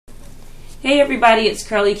Hey everybody, it's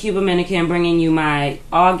Curly Q Dominican bringing you my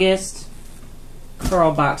August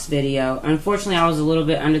CurlBOX video. Unfortunately, I was a little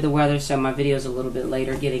bit under the weather, so my video is a little bit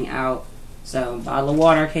later getting out. So, bottle of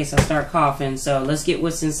water in case I start coughing. So, let's get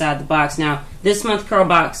what's inside the box. Now, this month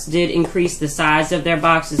CurlBOX did increase the size of their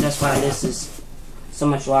boxes. That's why this is so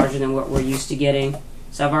much larger than what we're used to getting.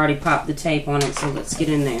 So, I've already popped the tape on it, so let's get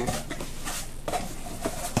in there.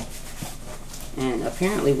 And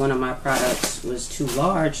apparently one of my products was too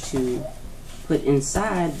large to put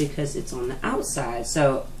inside because it's on the outside.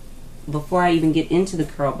 So before I even get into the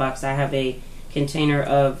CurlBOX, I have a container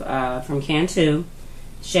of from Cantu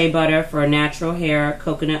shea butter for natural hair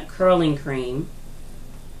coconut curling cream.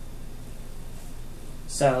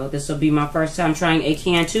 So this will be my first time trying a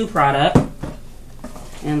Cantu product,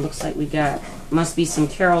 and looks like we got must be some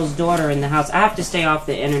Carol's daughter in the house. I have to stay off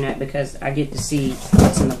the internet because I get to see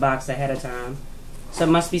what's in the box ahead of time. So it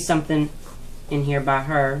must be something in here by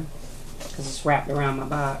her because it's wrapped around my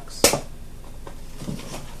box.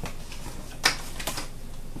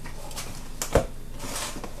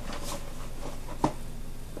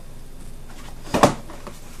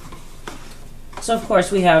 So of course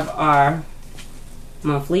we have our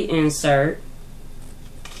monthly insert.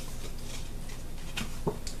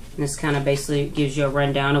 And this kind of basically gives you a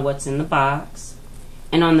rundown of what's in the box.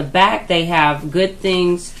 And on the back they have good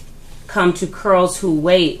things come to curls who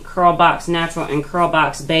wait, CurlBOX Natural and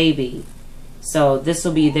CurlBOX Baby. So this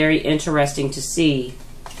will be very interesting to see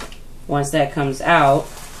once that comes out.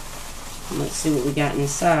 Let's see what we got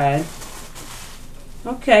inside.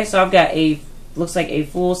 Okay, so I've got a, looks like a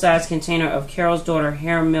full-size container of Carol's Daughter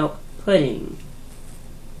hair milk pudding.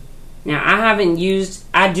 Now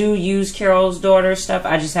I do use Carol's Daughter stuff,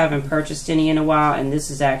 I just haven't purchased any in a while, and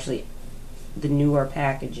this is actually the newer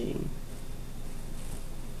packaging.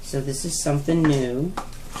 So this is something new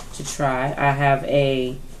to try. I have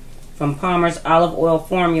a from Palmer's Olive Oil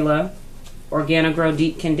Formula Organogrow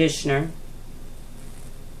Deep Conditioner.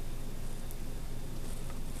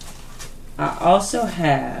 I also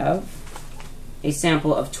have a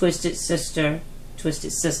sample of Twisted Sister,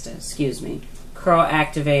 excuse me, Curl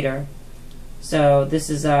Activator. So this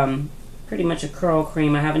is pretty much a curl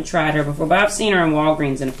cream. I haven't tried her before, but I've seen her in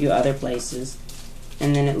Walgreens and a few other places.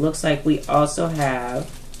 And then it looks like we also have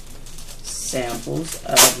samples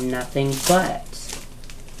of Nothing But.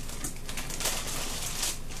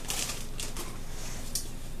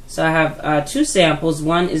 So I have two samples.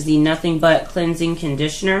 One is the Nothing But Cleansing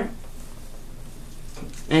Conditioner,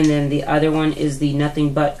 and then the other one is the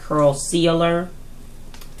Nothing But Curl Sealer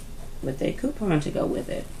with a coupon to go with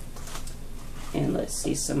it. And let's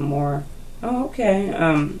see some more. Oh, okay.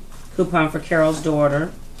 Coupon for Carol's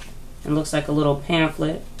Daughter. And looks like a little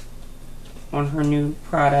pamphlet on her new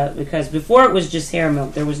product, because before it was just hair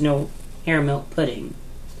milk, there was no hair milk pudding.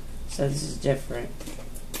 So this is different.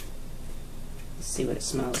 Let's see what it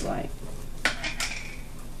smells like.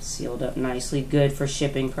 Sealed up nicely, good for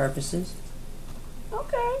shipping purposes.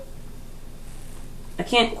 Okay. I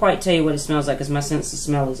can't quite tell you what it smells like because my sense of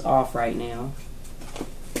smell is off right now.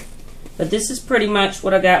 But this is pretty much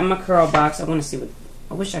what I got in my CurlBOX. I want to see what,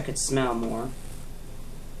 I wish I could smell more.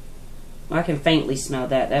 I can faintly smell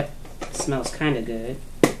that. That smells kind of good.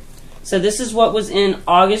 So this is what was in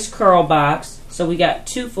August CurlBOX. So we got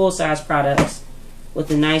two full-size products with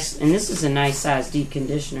a nice, and this is a nice size deep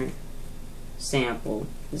conditioner sample.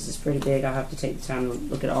 This is pretty big. I'll have to take the time to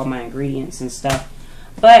look at all my ingredients and stuff.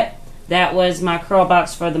 But that was my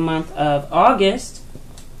CurlBOX for the month of August.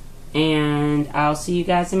 And I'll see you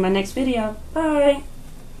guys in my next video. Bye!